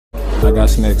I got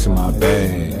SNAXX in my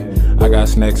bag. I got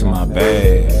SNAXX in my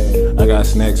bag. I got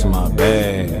SNAXX in my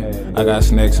bag. I got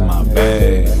SNAXX in my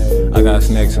bag. I got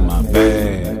SNAXX in my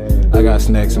bag. I got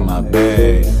SNAXX in my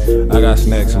bag. I got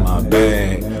SNAXX in my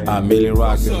bag. I immediately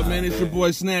rock it. What's up, man? It's your boy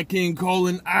Snack King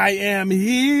Colin. I am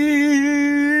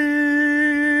here.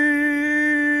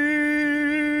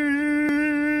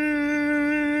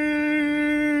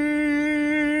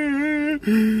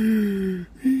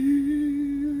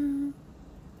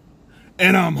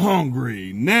 And I'm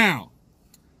hungry. Now,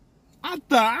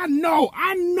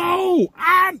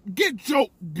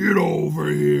 get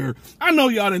over here. I know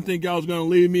y'all didn't think y'all was gonna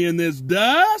leave me in this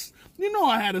dust. You know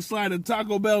I had to slide to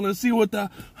Taco Bell and see what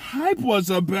the hype was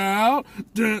about.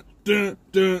 Dun, dun,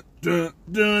 dun, dun,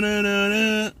 dun, dun, dun,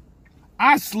 dun.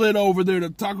 I slid over there to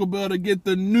Taco Bell to get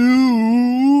the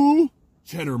new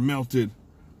cheddar melted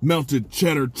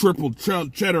cheddar, triple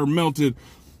cheddar melted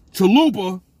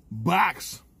Chalupa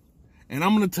box. And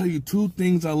I'm going to tell you two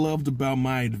things I loved about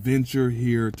my adventure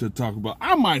here to Taco Bell.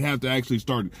 I might have to actually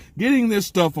start getting this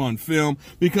stuff on film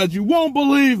because you won't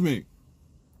believe me.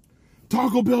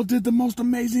 Taco Bell did the most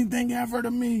amazing thing ever to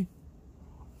me.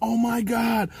 Oh my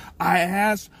God. I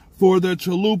asked for the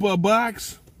Chalupa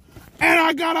box and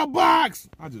I got a box.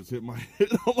 I just hit my head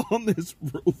on this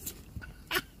roof.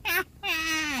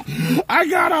 I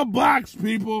got a box,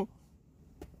 people.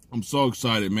 I'm so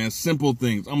excited, man. Simple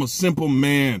things. I'm a simple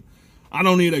man. I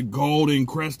don't need a gold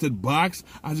encrusted box.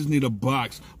 I just need a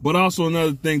box. But also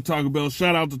another thing, Taco Bell,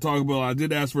 shout out to Taco Bell. I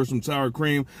did ask for some sour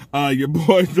cream. Your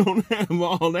boys don't have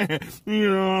all that.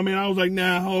 You know what I mean? I was like,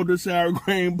 nah, hold the sour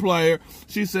cream player.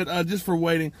 She said, just for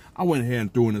waiting. I went ahead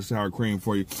and threw in the sour cream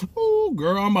for you. Oh,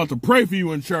 girl, I'm about to pray for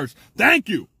you in church. Thank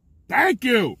you. Thank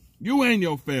you. You and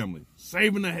your family.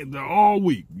 Saving the all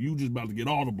week. You just about to get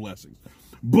all the blessings.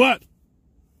 But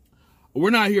we're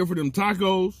not here for them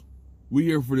tacos. We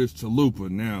here for this Chalupa.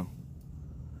 Now,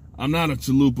 I'm not a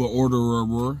Chalupa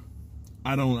orderer.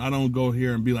 I don't go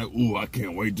here and be like, ooh, I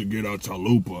can't wait to get a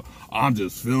Chalupa. I'm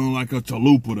just feeling like a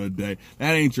Chalupa today.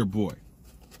 That ain't your boy.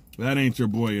 That ain't your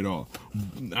boy at all.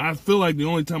 I feel like the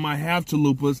only time I have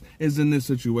Chalupas is in this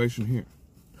situation here,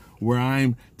 where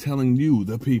I'm telling you,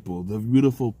 the people, the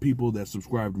beautiful people that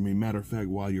subscribe to me. Matter of fact,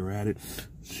 while you're at it,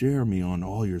 share me on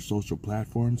all your social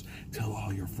platforms. Tell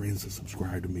all your friends to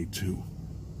subscribe to me too.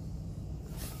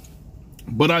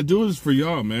 But I do this for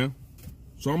y'all, man.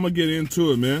 So I'm going to get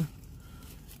into it, man.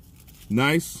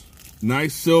 Nice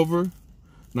silver.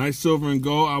 Nice silver and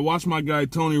gold. I watched my guy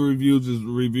Tony reviews his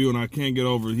review, and I can't get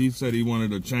over it. He said he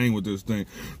wanted a chain with this thing.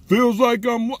 Feels like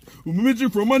I'm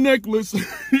missing from my necklace.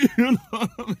 You know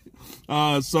what I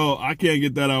mean? So I can't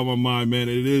get that out of my mind, man.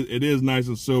 It is nice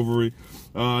and silvery.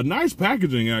 Nice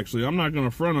packaging, actually. I'm not going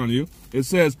to front on you. It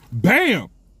says, bam!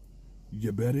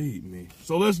 You better eat me.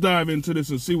 So let's dive into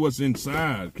this and see what's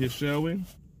inside, kids, shall we?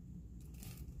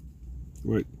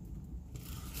 Wait.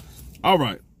 All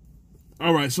right.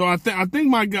 So I think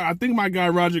my guy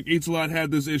Roger Eats a Lot had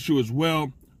this issue as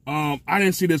well. I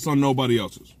didn't see this on nobody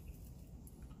else's.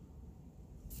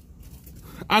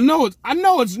 I know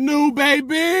it's new,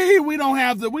 baby. We don't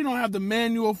have the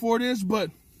manual for this,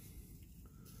 but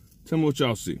tell me what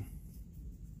y'all see.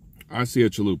 I see a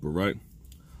Chalupa, right?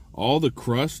 All the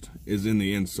crust is in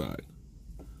the inside.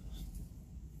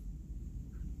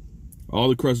 All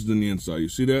the crust is in the inside. You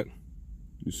see that?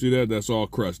 You see that? That's all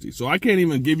crusty. So I can't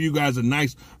even give you guys a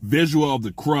nice visual of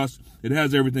the crust. It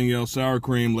has everything else. Sour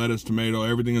cream, lettuce, tomato,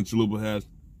 everything that Chalupa has.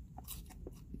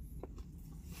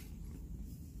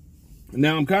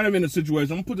 Now I'm kind of in a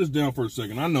situation. I'm going to put this down for a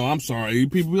second. I know, I'm sorry.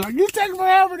 People be like, you take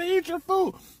forever to eat your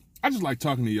food. I just like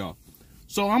talking to y'all.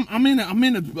 So I'm in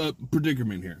a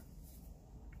predicament here.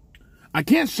 I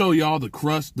can't show y'all the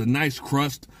crust, the nice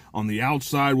crust on the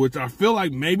outside, which I feel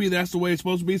like maybe that's the way it's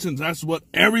supposed to be, since that's what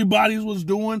everybody's was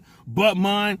doing but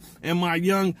mine and my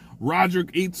young Roger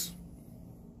Eats.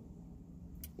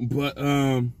 But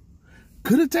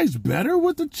could it taste better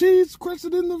with the cheese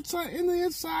crusted in the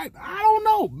inside? I don't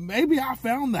know. Maybe I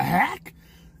found the hack.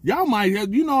 Y'all might,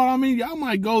 you know what I mean? Y'all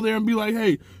might go there and be like,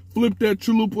 hey, flip that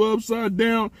Chalupa upside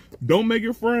down. Don't make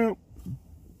it frown.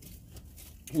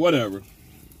 Whatever.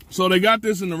 So they got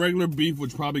this in the regular beef,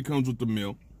 which probably comes with the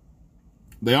meal.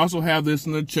 They also have this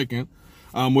in the chicken,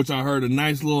 which I heard a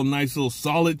nice little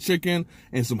solid chicken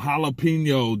and some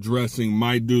jalapeno dressing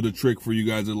might do the trick for you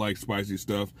guys that like spicy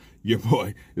stuff. Your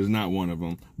boy is not one of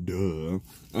them. Duh.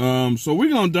 So we're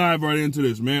going to dive right into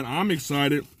this, man. I'm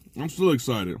excited. I'm still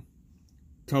excited.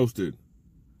 Toasted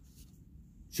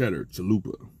cheddar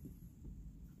Chalupa.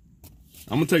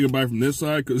 I'm going to take a bite from this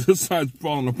side because this side's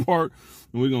falling apart.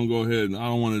 And we're going to go ahead, and I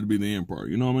don't want it to be the end part.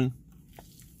 You know what I mean?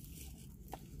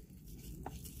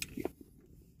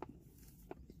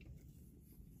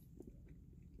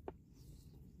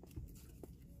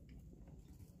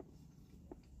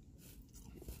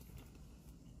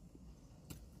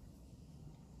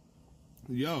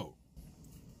 Yo,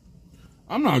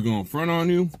 I'm not going to front on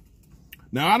you.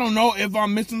 Now, I don't know if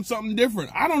I'm missing something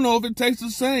different. I don't know if it tastes the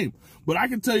same. But I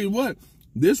can tell you what,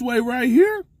 this way right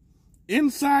here,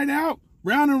 inside out,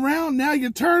 round and round, now you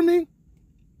turn me.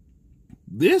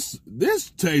 This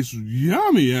tastes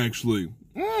yummy, actually.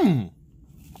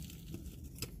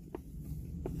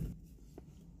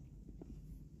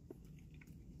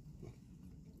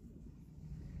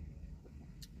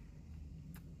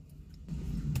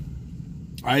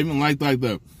 I even like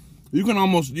the, you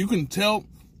can tell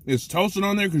it's toasted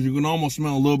on there because you can almost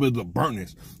smell a little bit of the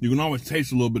burntness. You can always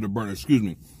taste a little bit of burntness, excuse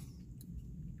me.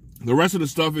 The rest of the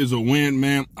stuff is a win,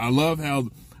 man. I love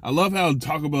how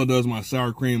Taco Bell does my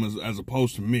sour cream as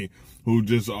opposed to me, who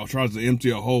just tries to empty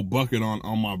a whole bucket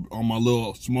on my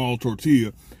little small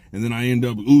tortilla, and then I end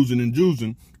up oozing and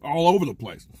juicing all over the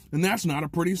place. And that's not a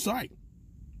pretty sight.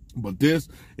 But this,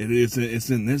 it's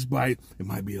in this bite. It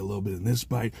might be a little bit in this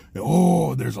bite.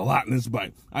 Oh, there's a lot in this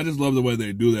bite. I just love the way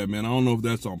they do that, man. I don't know if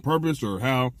that's on purpose or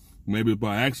how. Maybe it's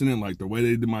by accident, like the way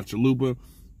they did my chalupa.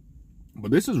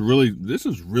 But this is really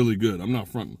good. I'm not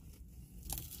fronting.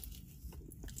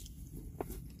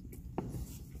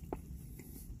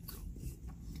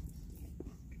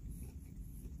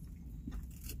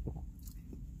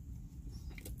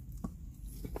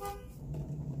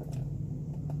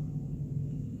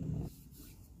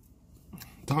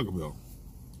 Taco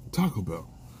Bell.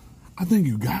 I think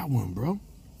you got one, bro.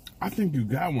 I think you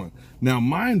got one. Now,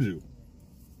 mind you,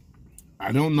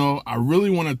 I don't know. I really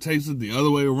want to taste it the other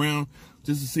way around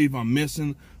just to see if I'm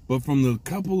missing. But from the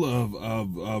couple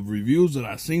of reviews that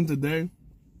I've seen today,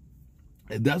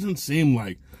 it doesn't seem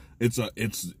like it's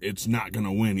not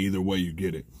gonna win either way you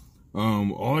get it.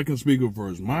 All I can speak for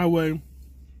is my way,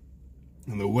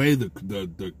 and the way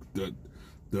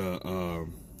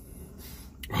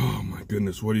oh my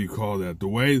goodness, what do you call that? The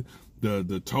way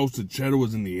the toasted cheddar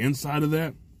was in the inside of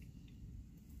that,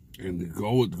 and to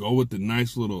go with the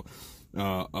nice little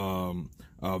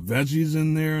veggies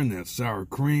in there, and that sour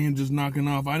cream just knocking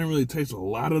off. I didn't really taste a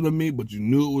lot of the meat, but you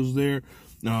knew it was there.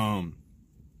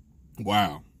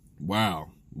 Wow,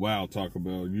 Taco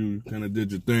Bell, you kind of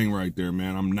did your thing right there,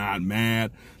 man. I'm not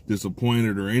mad,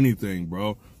 disappointed, or anything,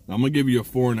 bro. I'm gonna give you a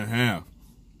 4.5.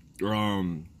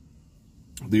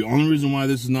 The only reason why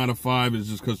this is not a 5 is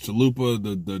just because chalupa,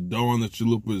 the dough on the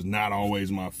chalupa is not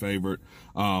always my favorite.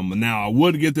 Now I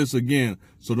would get this again,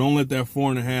 so don't let that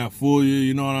 4.5 fool you.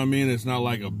 You know what I mean? It's not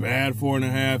like a bad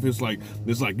 4.5.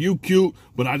 It's like you cute,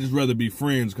 but I just rather be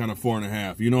friends kind of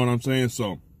 4.5. You know what I'm saying?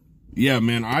 So yeah,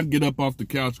 man, I'd get up off the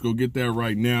couch, go get that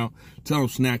right now. Tell them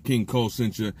Snack King Cole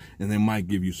sent you, and they might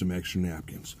give you some extra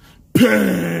napkins.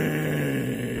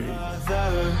 Pay!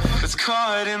 It's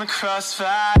caught in the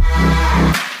crossfire.